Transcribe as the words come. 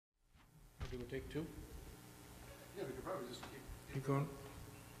take two? Yeah, we could probably just Keep going.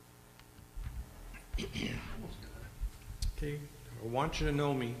 Okay, I want you to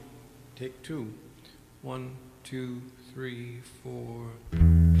know me. Take two. 1, 2, 3, 4.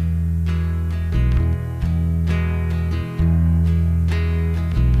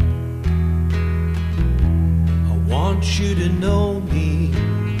 I want you to know me.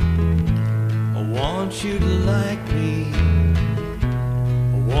 I want you to like me.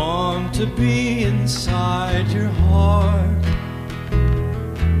 I want to be inside your heart.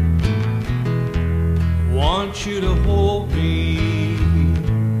 I want you to hold me.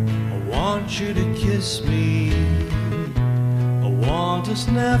 I want you to kiss me. I want us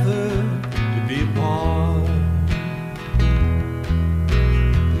never to be apart.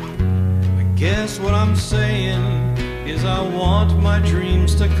 I guess what I'm saying is I want my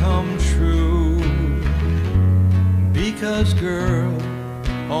dreams to come true. Because girl,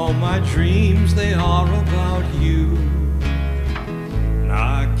 all my dreams, they are about you. And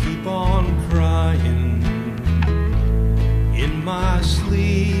I keep on crying in my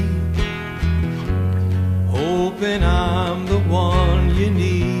sleep, hoping I'm the one you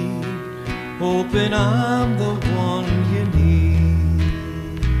need, hoping I'm the one you need.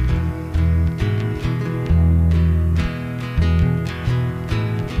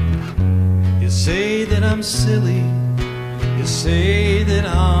 You say that I'm silly, you say that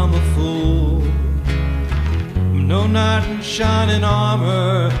I'm a fool. I'm no knight in shining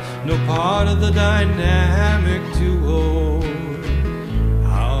armor, no part of the dynamic duo.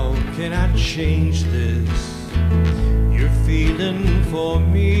 How can I change this? You're feeling for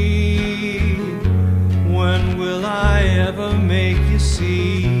me. When will I ever make you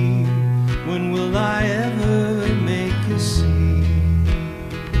see? When will I ever make you see?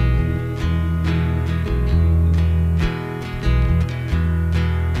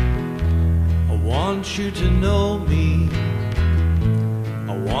 I want you to know me.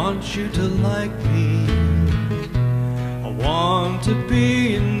 I want you to like me. I want to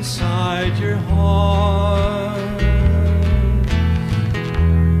be inside your heart.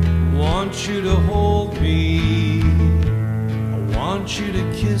 I want you to hold me. I want you to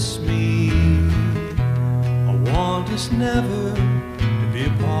kiss me. I want us never to be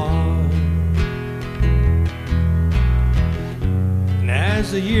apart. And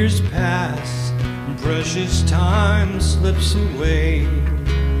as the years pass, precious time slips away,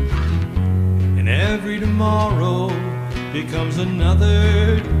 and every tomorrow becomes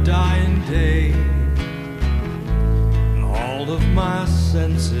another dying day. And all of my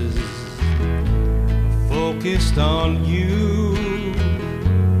senses are focused on you.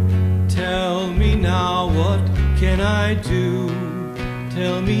 Tell me now, what can I do?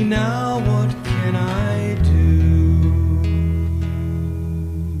 Tell me now, what can I do?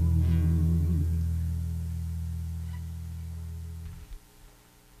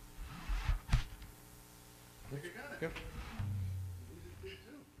 Yep.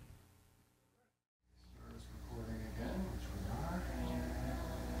 Starts recording again, which we are.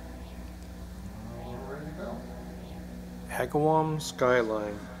 We're ready to go. Agawam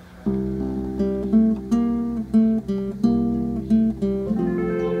skyline.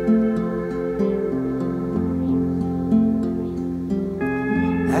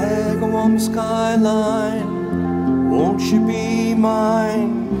 Agawam skyline, won't you be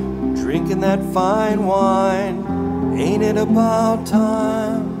mine? Drinking that fine wine, ain't it about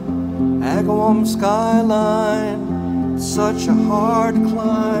time? Agawam skyline, such a hard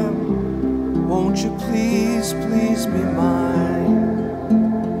climb. Won't you please, please be mine?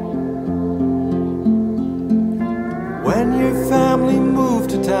 When your family moved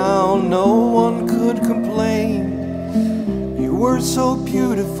to town, no one could complain. You were so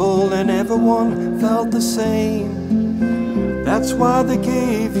beautiful and everyone felt the same. That's why they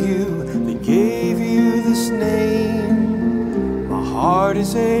gave you this name. My heart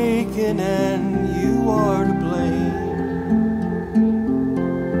is aching and you are to blame.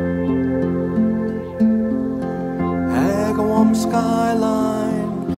 Agawam skyline.